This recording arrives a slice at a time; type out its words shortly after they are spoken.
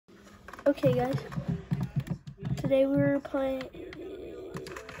Okay, guys. Today we're playing.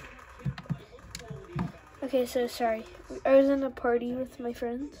 Okay, so sorry. I was in a party with my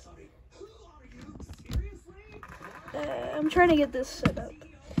friends. I'm trying to get this set up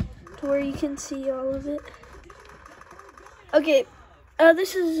to where you can see all of it. Okay,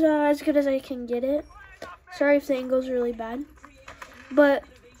 this is as good as I can get it. Sorry if the angle's really bad. But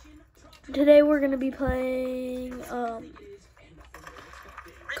today we're going to be playing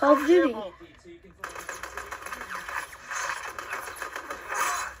Call of Duty.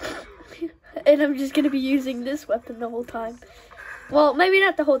 And I'm just going to be using this weapon the whole time. Well, maybe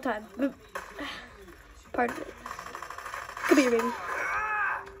not the whole time, but part of it. Come here, baby.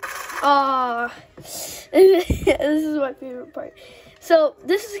 Aww. This is my favorite part. So,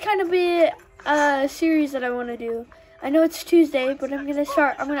 this is kind of be a series that I want to do. I know it's Tuesday, but I'm going to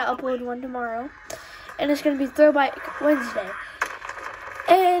upload one tomorrow. And it's going to be Throwback Wednesday.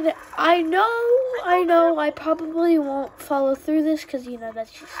 And I know I probably won't follow through this because, you know,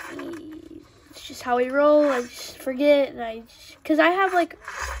 that's just me. It's just how I roll. I just forget, and because I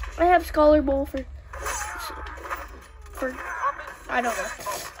have Scholar Bowl for I don't know.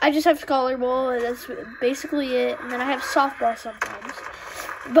 I just have Scholar Bowl, and that's basically it. And then I have softball sometimes.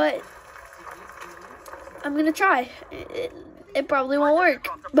 But I'm gonna try. It probably won't work,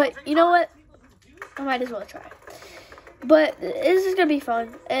 but you know what? I might as well try. But this is gonna be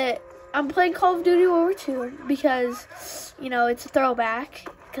fun. I'm playing Call of Duty World War II because, you know, it's a throwback.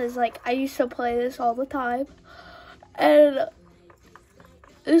 Because, like, I used to play this all the time. And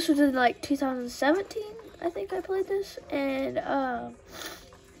this was in, like, 2017, I think I played this. And,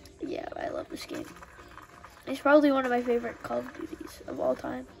 yeah, I love this game. It's probably one of my favorite Call of Duties of all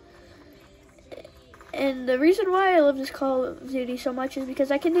time. And the reason why I love this Call of Duty so much is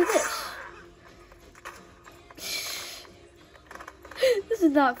because I can do this. This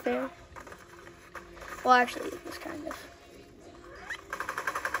is not fair. Well, actually, it was kind of.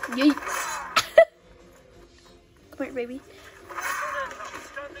 Yeet. Come here, baby.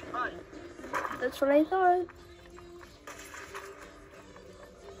 That's what I thought.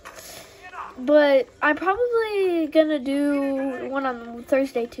 But I'm probably gonna do one on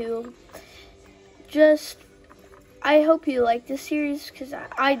Thursday too. I hope you like this series because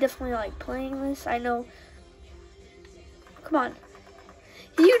I definitely like playing this. I know. Come on.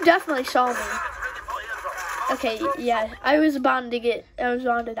 You definitely saw me. Okay, yeah, I was bound to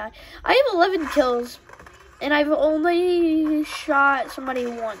die. I have 11 kills, and I've only shot somebody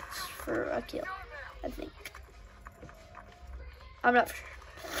once for a kill, I think. I'm not sure.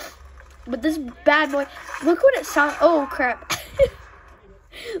 But this bad boy, look what it sounds, oh crap.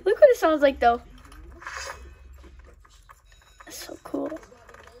 Look what it sounds like though. That's so cool.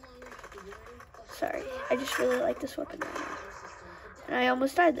 Sorry, I just really like this weapon right now. And I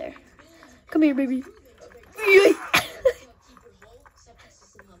almost died there. Come here, baby.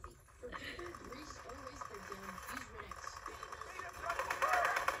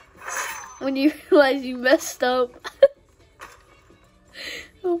 When you realize you messed up.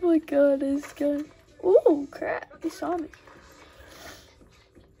 Oh my god, this gun. Oh crap, he saw me.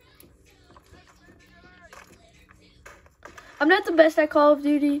 I'm not the best at Call of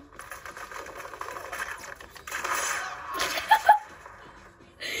Duty.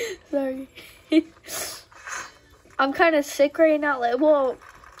 Sorry. I'm kind of sick right now. Like, well,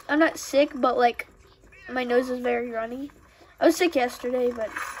 I'm not sick, but like, my nose is very runny. I was sick yesterday, but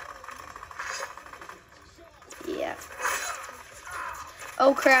yeah.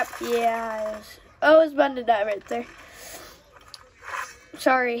 Oh crap! Yeah, I was bound to die right there.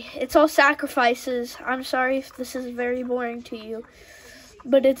 Sorry, it's all sacrifices. I'm sorry if this is very boring to you,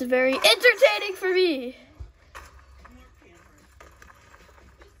 but it's very entertaining for me.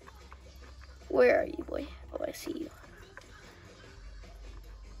 Where are you, boy? Oh, I see you.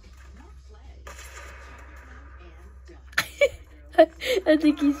 I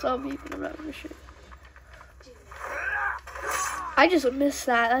think he saw me, but I'm not for sure. I just missed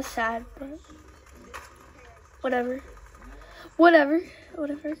that. That's sad, but whatever. Whatever.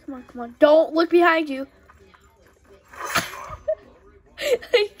 Come on. Don't look behind you.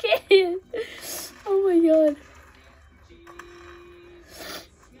 I can't. Oh my god.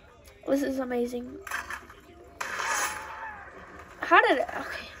 This is amazing. How did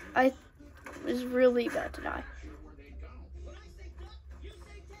okay, I was really about to die.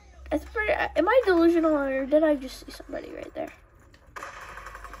 It's pretty, am I delusional or did I just see somebody right there?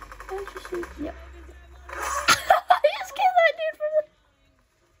 Did I just see, yep. I just killed that dude from the,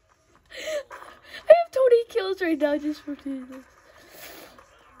 I have 20 kills right now just for doing this.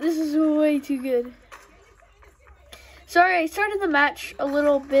 This is way too good. Sorry, I started the match a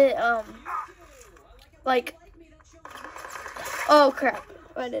little bit, like, oh crap,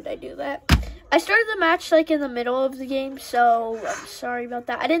 why did I do that? I started the match, like, in the middle of the game, so I'm sorry about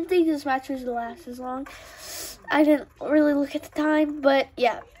that. I didn't think this match was to last as long. I didn't really look at the time, but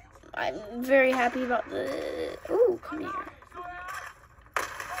yeah, I'm very happy about the, ooh, come here.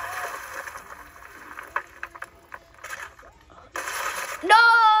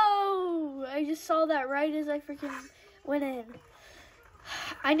 No! I just saw that right as I freaking went in.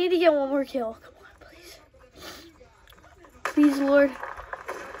 I need to get one more kill. Come on, please. Please, Lord.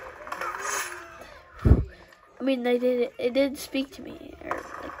 I mean, they did it. It did speak to me. Or,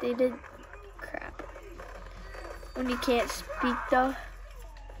 like, they did. Crap. When you can't speak, though.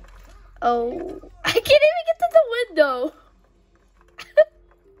 Oh. I can't even get to the window.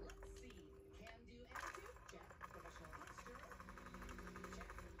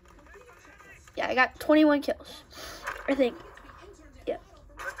 Yeah, I got 21 kills. I think. Yeah.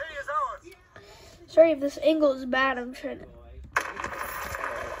 Sorry if this angle is bad. I'm trying to.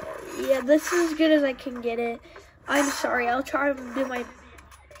 Yeah, this is as good as I can get it. I'm sorry. I'll try and do my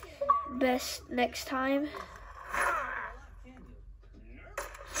best next time.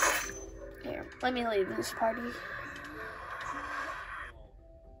 Here, let me leave this party.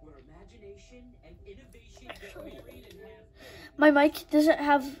 My mic doesn't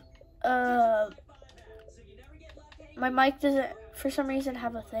have, my mic doesn't, for some reason,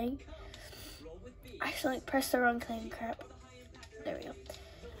 have a thing. I accidentally pressed the wrong thing, crap. There we go.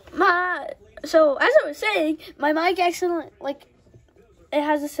 So, as I was saying, my mic accidentally, like, it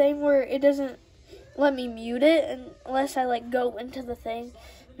has a thing where it doesn't let me mute it unless I, like, go into the thing.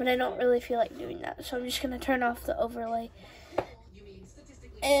 But I don't really feel like doing that. So I'm just going to turn off the overlay.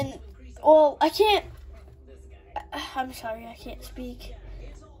 And, well, I can't. I'm sorry, I can't speak.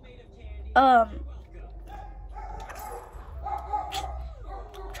 Trying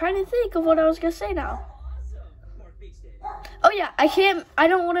to think of what I was going to say now. Oh, yeah, I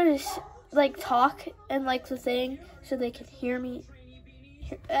don't want to, like, talk and, like, the thing so they can hear me.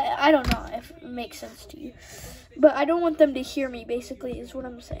 I don't know if it makes sense to you. But I don't want them to hear me, basically, is what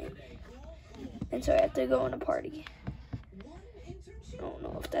I'm saying. And so I have to go in a party. I don't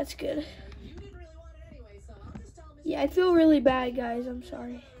know if that's good. Yeah, I feel really bad, guys. I'm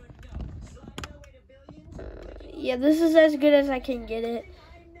sorry. Yeah, this is as good as I can get it.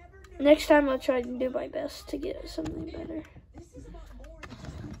 Next time I'll try to do my best to get something better.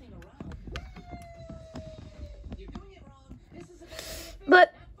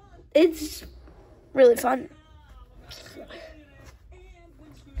 But it's really fun.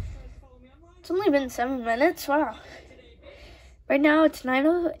 It's only been 7 minutes. Wow. Right now it's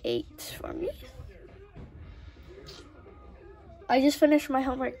 9:08 for me. I just finished my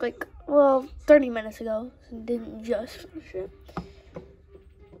homework like, well, 30 minutes ago. And didn't just finish it.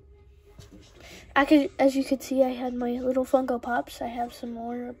 As you could see, I had my little Funko Pops. I have some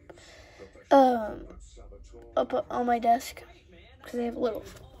more up on my desk. Because they have a little,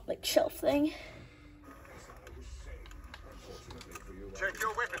 like, shelf thing. Check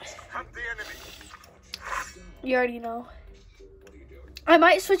your weapons. Hunt the enemy. You already know. I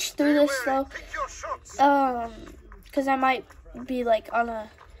might switch through this, though. Because I might be, like, on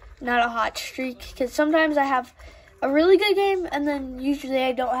not a hot streak. Because sometimes I have a really good game, and then usually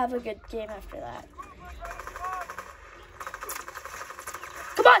I don't have a good game after that.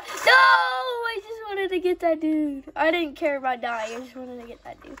 Come on! No! I just wanted to get that dude. I didn't care about dying. I just wanted to get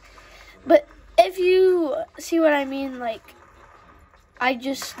that dude. But if you see what I mean, like, I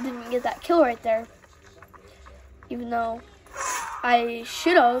just didn't get that kill right there. Even though I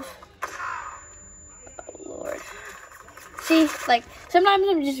should have. Oh, Lord. See, like, sometimes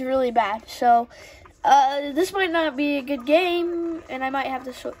I'm just really bad. So, this might not be a good game, and I might have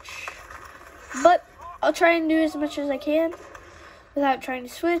to switch. But I'll try and do as much as I can without trying to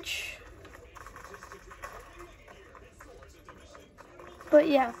switch. But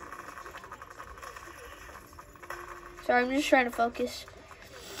yeah. Sorry, I'm just trying to focus.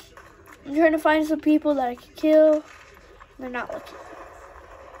 I'm trying to find some people that I can kill. They're not looking.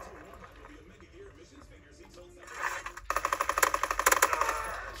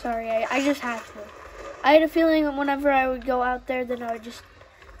 Sorry, I just had to. I had a feeling that whenever I would go out there, then I would just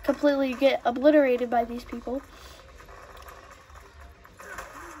completely get obliterated by these people.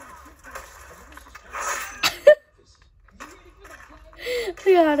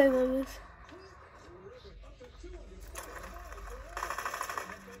 God, I love this.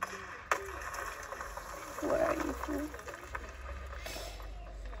 Where are you from?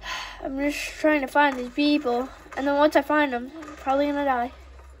 I'm just trying to find these people, and then once I find them, I'm probably gonna die.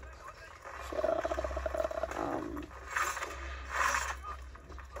 So,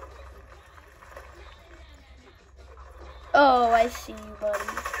 Oh, I see you, buddy.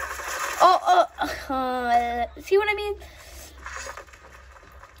 Oh, see what I mean?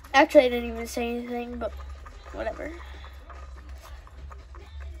 Actually, I didn't even say anything, but whatever.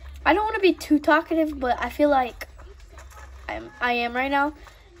 I don't want to be too talkative, but I feel like I am right now.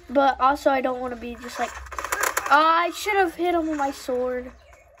 But also, I don't want to be just like, I should have hit him with my sword.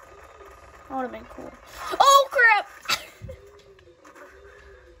 That would have been cool. Oh, crap!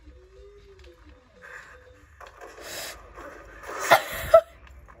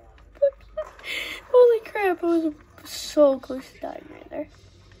 Holy crap, I was so close to dying right there.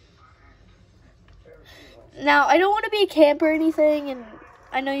 Now, I don't want to be a camper or anything, and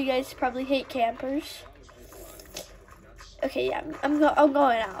I know you guys probably hate campers. Okay, yeah, I'm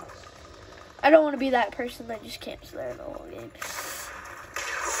going out. I don't want to be that person that just camps there the whole game.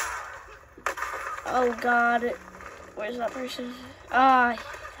 Oh, God. Where's that person? Come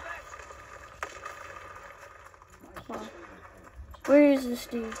on. Where is this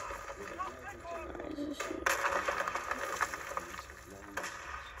dude?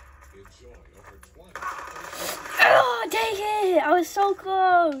 Oh, dang it! I was so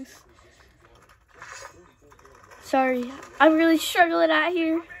close. Sorry, I'm really struggling out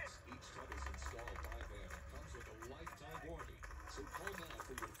here.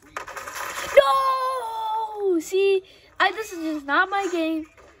 No! See, this is just not my game.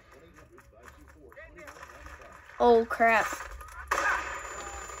 Oh, crap.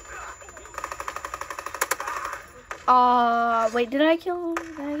 Wait, did I kill him?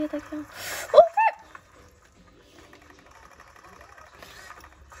 Did I get that kill? Oh, crap!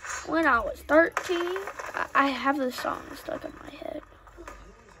 When I was 13, I have this song stuck in my head.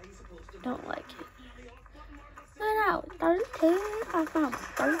 Don't like it. When I was 13, I found my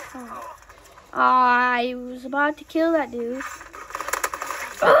first song. I was about to kill that dude.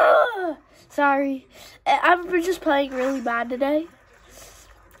 Sorry. I'm just playing really bad today.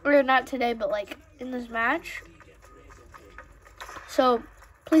 Or not today, but like in this match. So,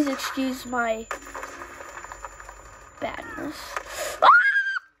 please excuse my badness.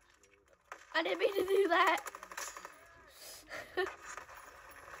 I didn't mean to do that.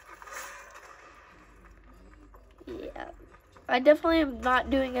 Yeah. I definitely am not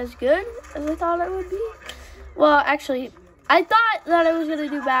doing as good as I thought I would be. Well, actually, I thought that I was going to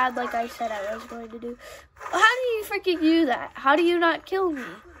do bad like I said I was going to do. How do you freaking do that? How do you not kill me?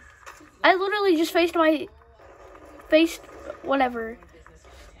 I literally just faced whatever.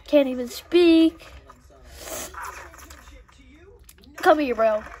 Can't even speak. Come here,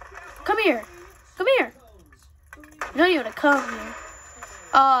 bro. Come here. Come here. You don't even want to come here.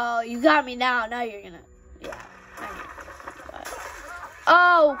 Oh, you got me now. Now you're going to. Yeah.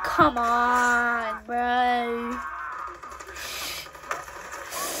 Oh, come on, bro.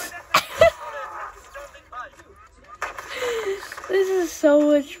 This is so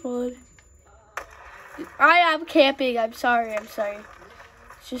much fun. I am camping. I'm sorry. It's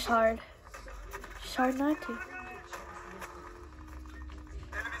just hard. It's just hard not to.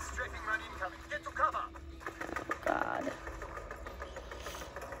 Oh, God.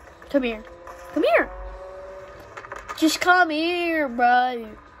 Come here. Come here. Just come here, bro.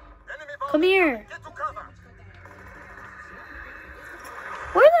 Come here.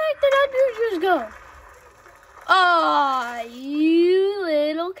 Where the heck did that dude just go? Oh, you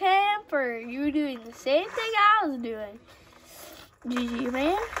little camper. You were doing the same thing I was doing. GG,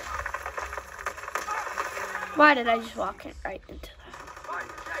 man. Why did I just walk right into that?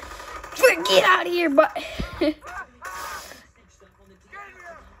 Get out of here, but...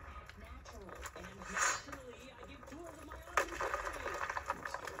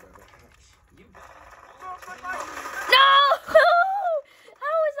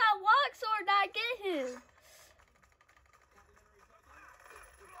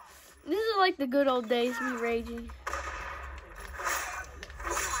 This is like the good old days, me raging.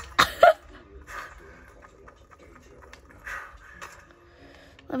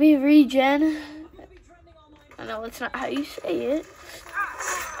 Let me regen. I know it's not how you say it.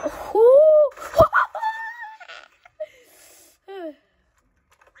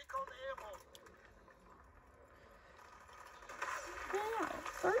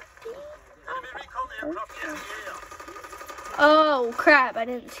 Oh, crap. I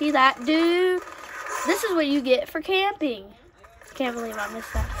didn't see that, dude. This is what you get for camping. Can't believe I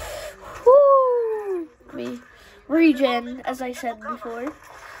missed that. Woo! Let me regen, as I said before.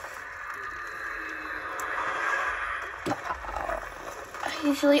 I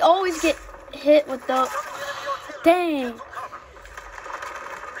usually always get hit with the... Dang.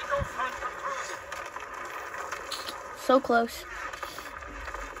 So close.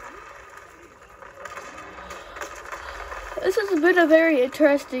 This has been a very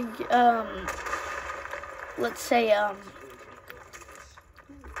interesting, let's say,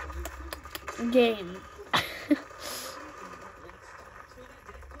 game.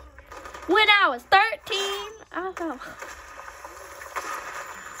 When I was 13, I don't know.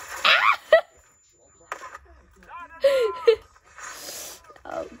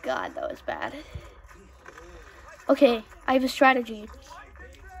 Oh God, that was bad. Okay, I have a strategy.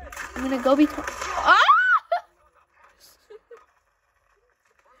 I'm gonna go between. Ah!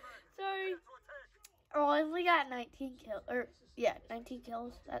 Sorry. Oh, I only got 19 kills. Or yeah, 19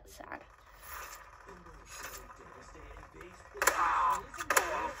 kills. That's sad.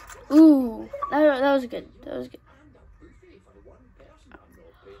 Ooh, that was good. That was good.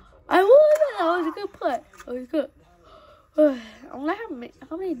 I will admit that was a good play. That was good.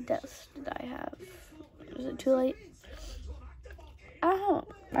 How many deaths did I have? Was it too late? I don't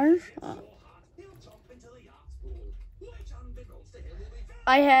know.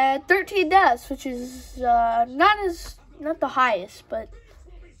 I had 13 deaths, which is not the highest, but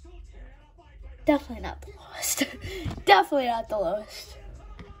definitely not the lowest. Definitely not the lowest.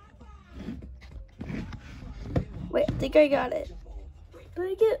 Wait, I think I got it.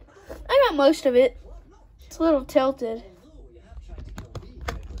 Did I got most of it. It's a little tilted.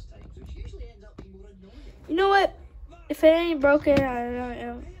 You know what? If it ain't broken, I don't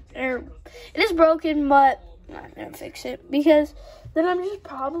know. It is broken, but I'm not gonna fix it because then I'm just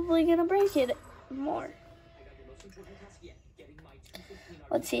probably gonna break it more.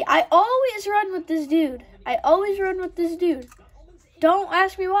 Let's see. I always run with this dude. Don't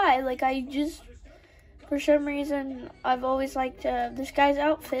ask me why. Like, I just, for some reason, I've always liked this guy's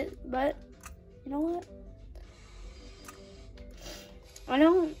outfit, but you know what? I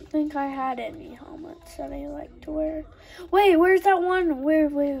don't think I had any helmets that I like to wear. Wait, where's that one?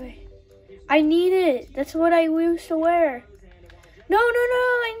 Wait. I need it. That's what I used to wear. No.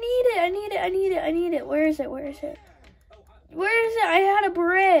 I need it. Where is it? I had a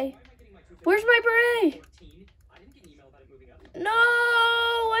beret. Where's my beret? No,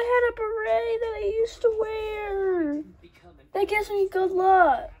 I had a beret that I used to wear. That gives me good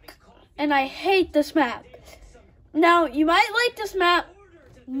luck. And I hate this map. Now, you might like this map.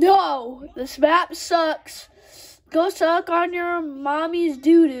 No, this map sucks. Go suck on your mommy's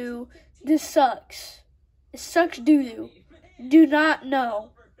doo-doo. This sucks. It sucks doo-doo. Do not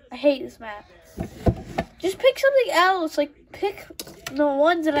know. I hate this map. Just pick something else. Like, pick the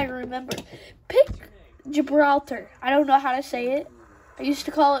ones that I remember. Pick Gibraltar. I don't know how to say it. I used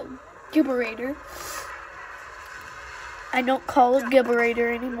to call it Gibberator. I don't call it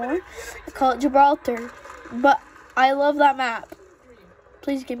Gibberator anymore. I call it Gibraltar. But I love that map.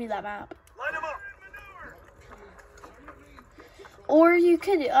 Please give me that map. Or you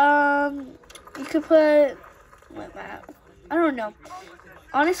could put what map? I don't know.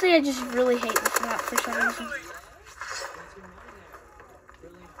 Honestly, I just really hate this map for some reason.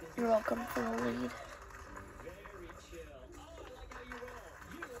 You're welcome for the lead.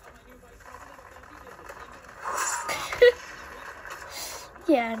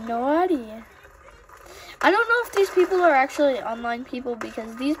 Yeah, no idea. I don't know if these people are actually online people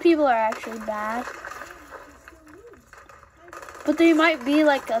because these people are actually bad. But they might be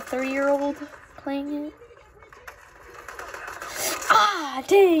like a 3-year-old playing it. Ah,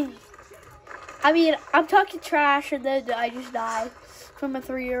 dang. I mean, I'm talking trash and then I just die from a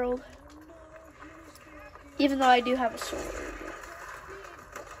 3-year-old. Even though I do have a sword.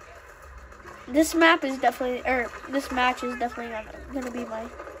 This map is definitely, this match is definitely not going to be my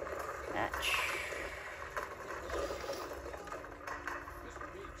match.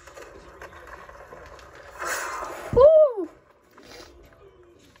 Woo!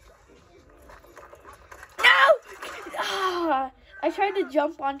 No! Ah, I tried to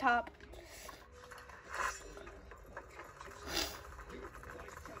jump on top.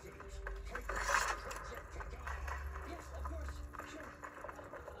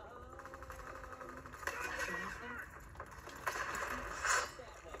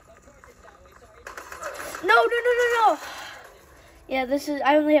 No. Yeah,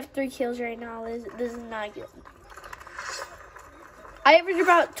 I only have 3 kills right now. This is not good. I average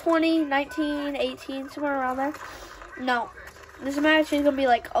about 20, 19, 18, somewhere around there. No. This match is going to be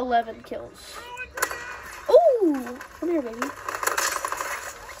like 11 kills. Ooh! Come here, baby.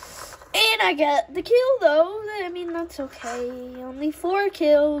 And I get the kill, though. I mean, that's okay. Only 4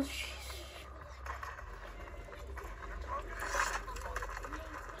 kills.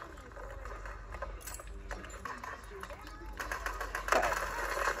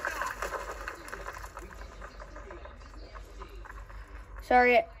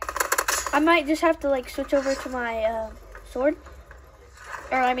 Sorry, I might just have to like switch over to my sword.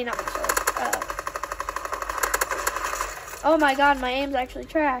 Or, I mean, not my sword. Oh my god, my aim's actually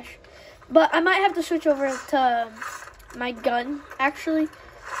trash. But I might have to switch over to my gun, actually.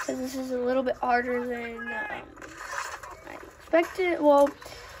 Because this is a little bit harder than I expected. Well,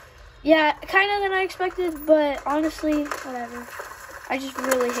 yeah, kind of than I expected. But honestly, whatever. I just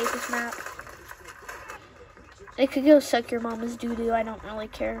really hate this map. It could go suck your mama's doo-doo. I don't really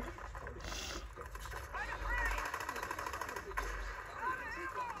care.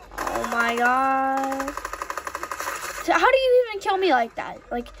 Oh my god. So how do you even kill me like that?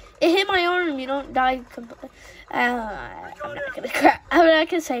 Like, it hit my arm, you don't die completely. I'm not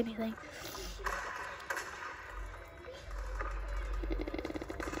gonna say anything.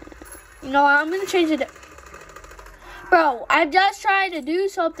 You know what, I'm gonna change it. Bro, I'm just trying to do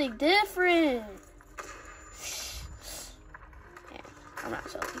something different. Yeah, I'm not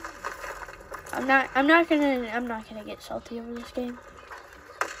salty. I'm not gonna get salty over this game.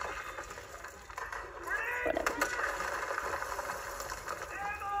 Whatever.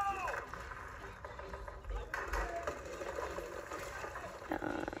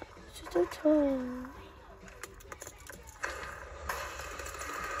 Just a toy.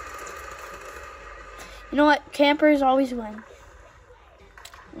 You know what? Campers always win.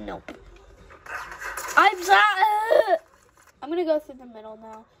 Nope. I'm gonna go through the middle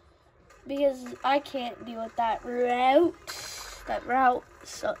now because I can't deal with that route. That route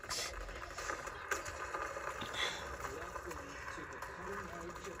sucks.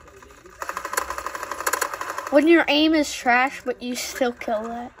 When your aim is trash, but you still kill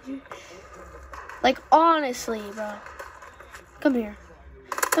that. Like, honestly, bro. Come here.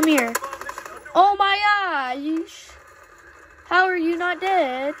 Come here. Oh my gosh. How are you not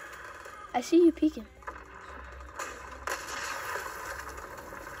dead? I see you peeking.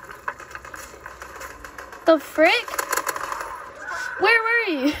 The frick? Where were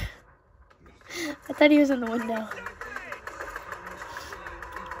you? I thought he was in the window.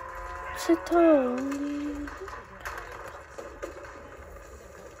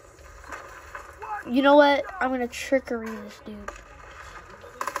 You know what? I'm gonna trickery this dude.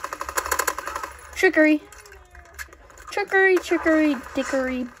 Trickery. Trickery, trickery,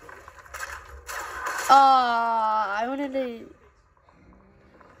 dickery. I wanted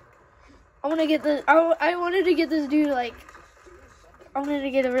to get this. I wanted to get this dude, like, I wanted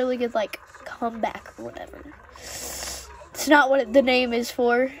to get a really good, like, comeback or whatever. It's not what the name is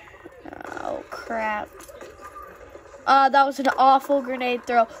for. Oh, crap. That was an awful grenade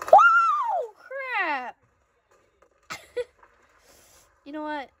throw. Whoa, crap. You know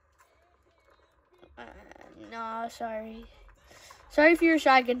what? No, sorry. Sorry if you're a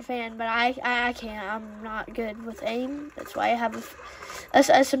shotgun fan, but I can't. I'm not good with aim. That's why I have a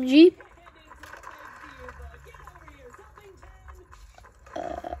SMG.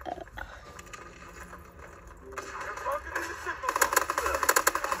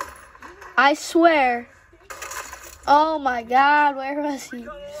 I swear. Oh my god, where was he?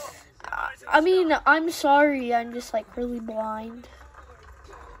 I mean, I'm sorry. I'm just like really blind.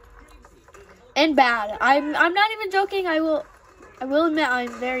 And bad. I'm not even joking. I will admit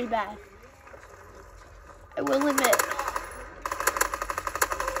I'm very bad. I will admit.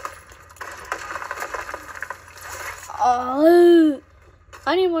 Oh,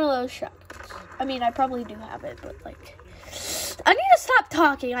 I need one of those shotguns. I mean, I probably do have it, but like, I need to stop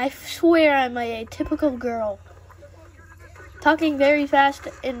talking. I swear I'm a typical girl. Talking very fast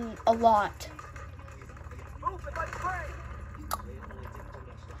and a lot.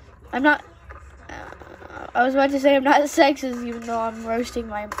 I'm not. I was about to say I'm not sexist, even though I'm roasting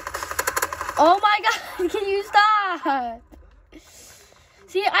my. Oh my god! Can you stop?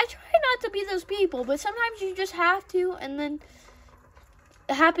 See, I try not to be those people, but sometimes you just have to, and then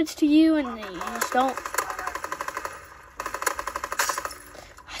it happens to you, and you just don't.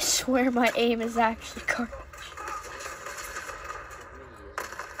 I swear my aim is actually garbage.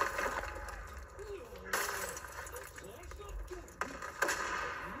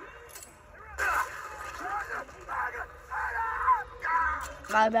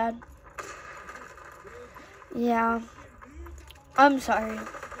 My bad. Yeah. I'm sorry.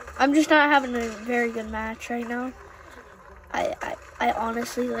 I'm just not having a very good match right now. I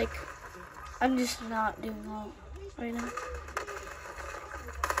honestly, like, I'm just not doing well right now.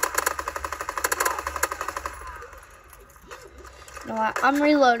 No, I'm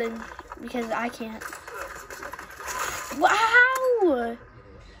reloading because I can't. Wow!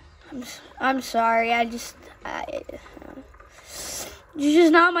 I'm sorry. It's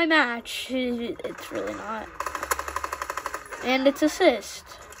just not my match. It's really not. And it's assist.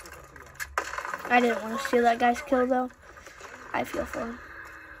 I didn't want to steal that guy's kill, though. I feel for him.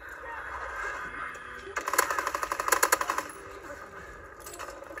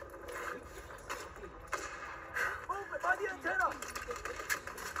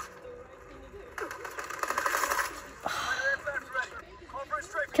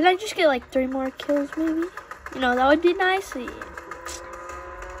 Can I just get like 3 more kills maybe? You know, that would be nice.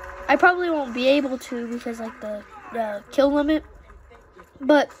 I probably won't be able to because like the kill limit,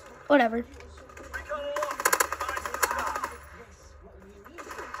 but whatever.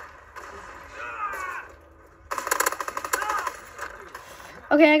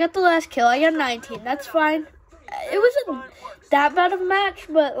 Okay, I got the last kill. I got 19. That's fine. It wasn't that bad of a match,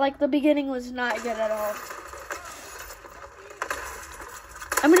 but like the beginning was not good at all.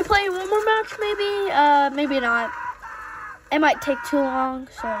 I'm gonna play one more match, maybe. Maybe not. It might take too long,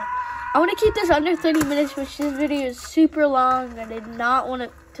 so I want to keep this under 30 minutes, which this video is super long. I did not want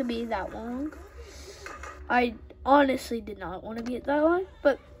it to be that long. I honestly did not want to be that long,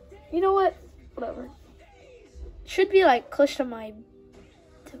 but you know what? Whatever. Should be like close to my.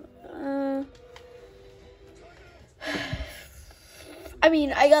 I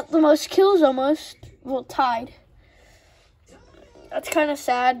mean, I got the most kills almost. Well, tied. That's kind of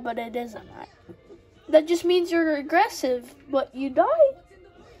sad, but it isn't that. That just means you're aggressive, but you die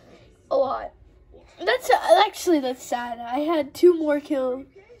a lot. That's sad. I had 2 more kills.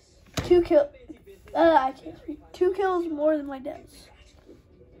 2 kills more than my deaths.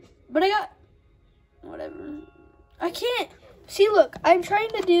 But I got whatever. I can't see. Look, I'm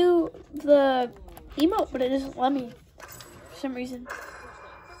trying to do the emote, but it doesn't let me for some reason.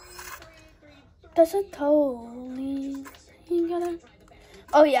 That's a totally. You gotta.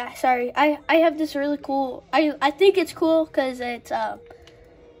 Oh yeah, sorry. I have this really cool. I think it's cool because it's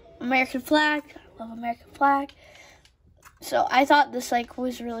American flag. I love American flag. So I thought this like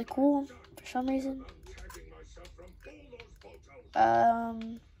was really cool for some reason. I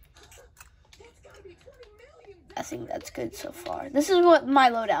think that's good so far. This is what my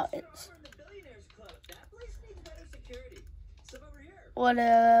loadout is. What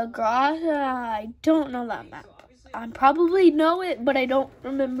a I don't know that map. I probably know it, but I don't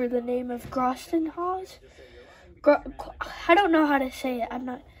remember the name of Grostenhaus. I don't know how to say it. I'm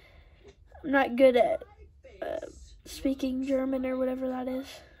not good at speaking German or whatever that is.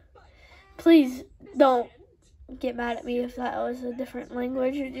 Please don't get mad at me if that was a different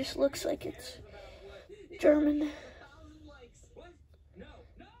language. It just looks like it's German.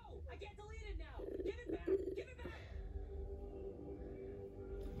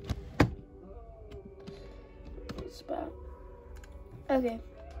 Okay,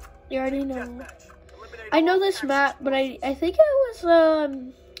 you already know. I know this map, but I think it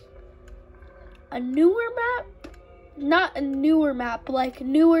was a newer map. Not a newer map, like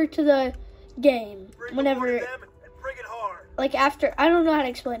newer to the game. Whenever, like after, I don't know how to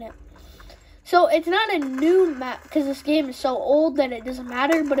explain it. So it's not a new map because this game is so old that it doesn't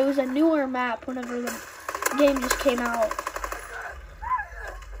matter. But it was a newer map whenever the game just came out.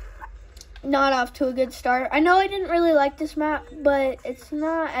 Not off to a good start. I know I didn't really like this map, but it's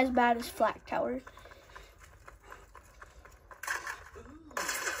not as bad as Flak Tower.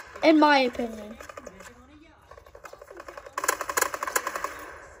 In my opinion.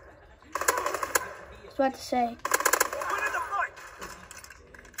 I was about to say.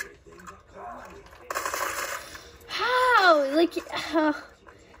 How? Like, it's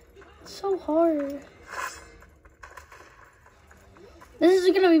so hard. This is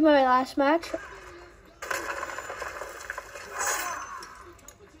gonna be my last match.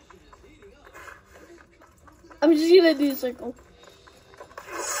 I'm just gonna do a circle.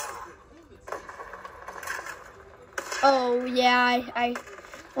 Oh yeah, I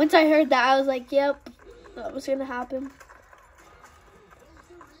once I heard that I was like, yep, that was gonna happen.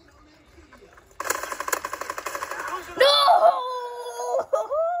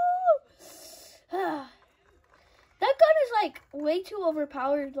 Like way too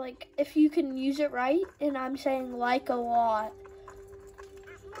overpowered, like if you can use it right, and I'm saying like a lot.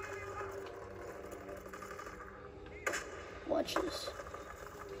 Watch this.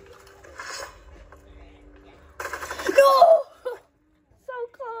 No! So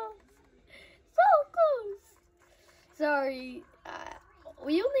close. So close. Sorry.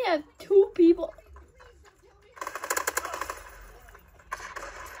 We only have 2 people.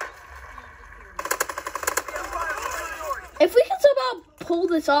 If we can somehow pull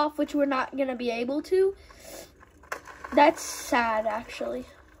this off, which we're not going to be able to, that's sad, actually.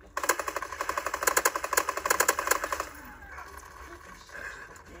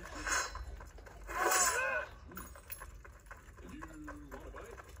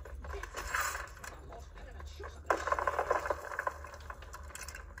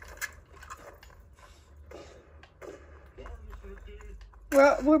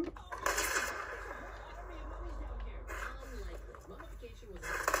 We're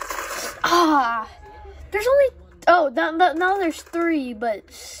there's only now there's 3,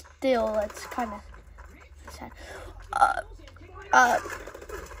 but still that's kind of sad.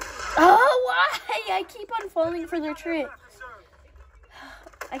 Why? I keep on falling for their tricks.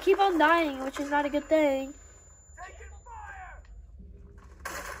 I keep on dying, which is not a good thing.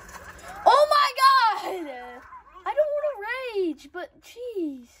 Oh my god! I don't want to rage, but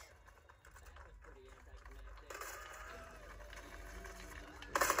jeez.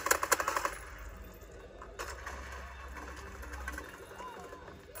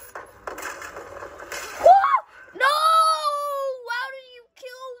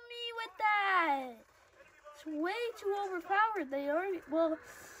 Way too overpowered. They already, well,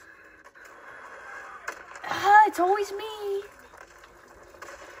 it's always me.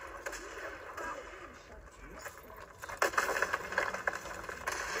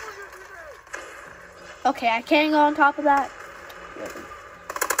 Okay, I can't go on top of that.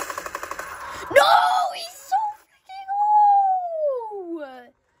 No, he's so freaking low.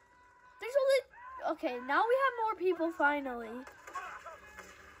 There's only, okay, now we have more people finally.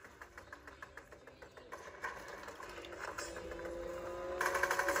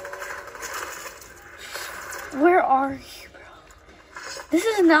 Where are you, bro? This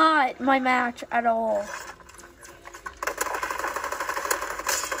is not my match at all.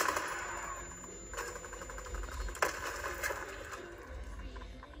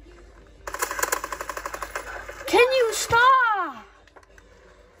 Can you stop?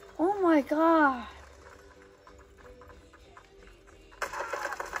 Oh my god.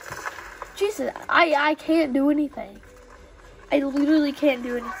 Jesus, I can't do anything. I literally can't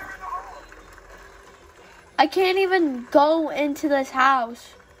do anything. I can't even go into this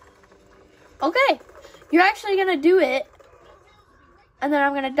house. Okay, you're actually gonna do it, and then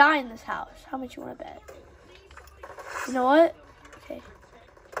I'm gonna die in this house. How much you wanna bet? You know what? Okay.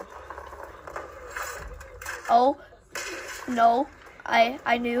 Oh, no,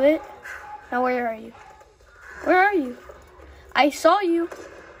 I knew it. Now where are you? Where are you? I saw you.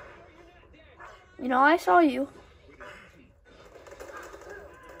 You know, I saw you.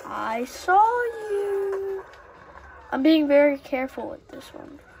 I saw you. I'm being very careful with this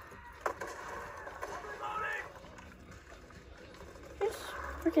one. Just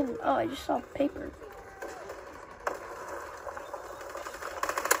freaking, oh, I just saw paper.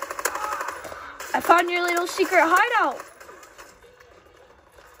 I found your little secret hideout.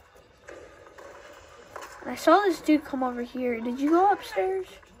 And I saw this dude come over here. Did you go upstairs?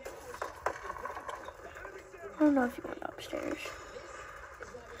 I don't know if you went upstairs.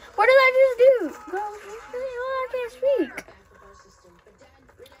 What did I just do? Go, I can't speak.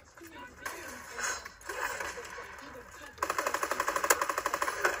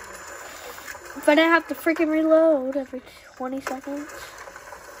 If I didn't have to freaking reload every 20 seconds.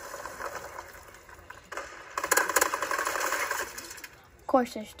 Of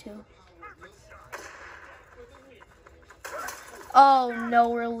course there's 2. Oh no,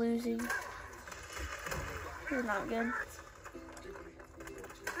 we're losing. We're not good.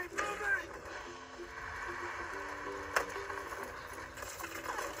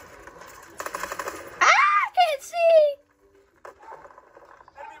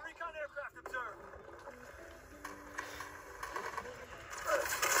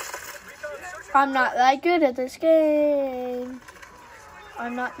 I'm not that good at this game.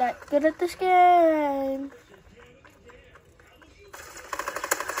 I'm not that good at this game.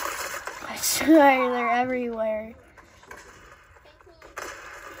 I swear they're everywhere.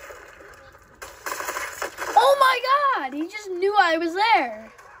 Oh my god! He just knew I was there.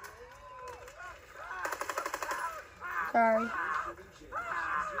 Sorry.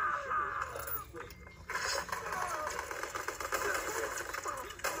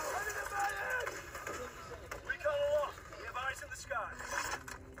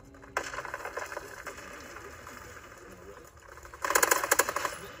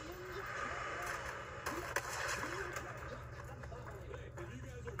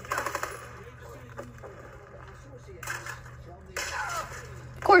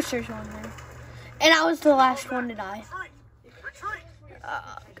 Of course there's one there. And I was the last one to die.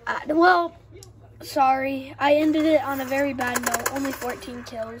 Well, sorry. I ended it on a very bad note. Only 14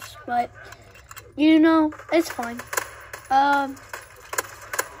 kills. But, you know, it's fine. I'm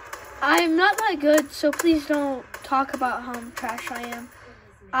not that good, so please don't talk about how trash I am.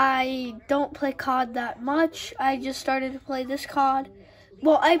 I don't play COD that much. I just started to play this COD.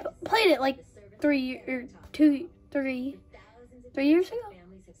 Well, I played it like 3 years ago.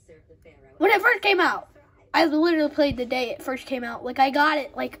 When it first came out. I literally played the day it first came out. Like, I got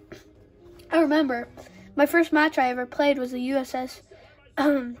it. Like, I remember my first match I ever played was the USS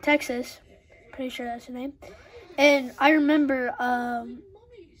Texas. Pretty sure that's the name. And I remember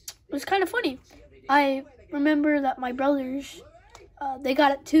it was kind of funny. I remember that my brothers, they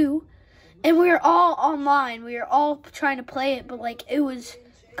got it too. And we were all online. We were all trying to play it. But, like, it was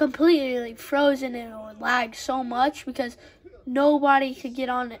completely, like, frozen and it would lag so much because nobody could get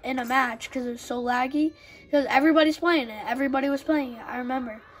on in a match because it was so laggy. Because everybody's playing it. Everybody was playing it. I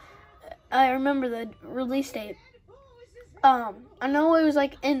remember the release date. I know it was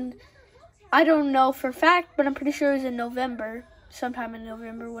like I don't know for a fact, but I'm pretty sure it was in November. Sometime in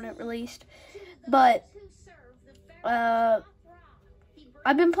November when it released. But I've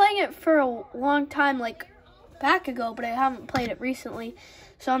been playing it for a long time, like back ago, but I haven't played it recently.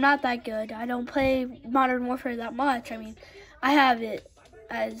 So I'm not that good. I don't play Modern Warfare that much. I mean, I have it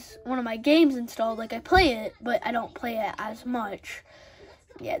as one of my games installed. Like, I play it, but I don't play it as much.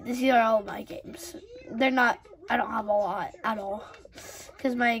 Yeah, these are all my games. They're not, I don't have a lot at all.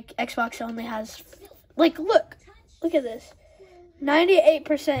 Because my Xbox only has, like, look at this.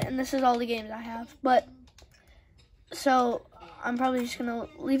 98%, and this is all the games I have. But, so, I'm probably just going to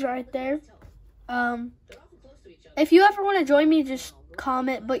leave it right there. If you ever want to join me, just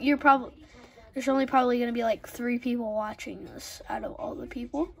comment. But there's only probably going to be like 3 people watching this out of all the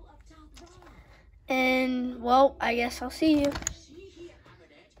people. And, well, I guess I'll see you.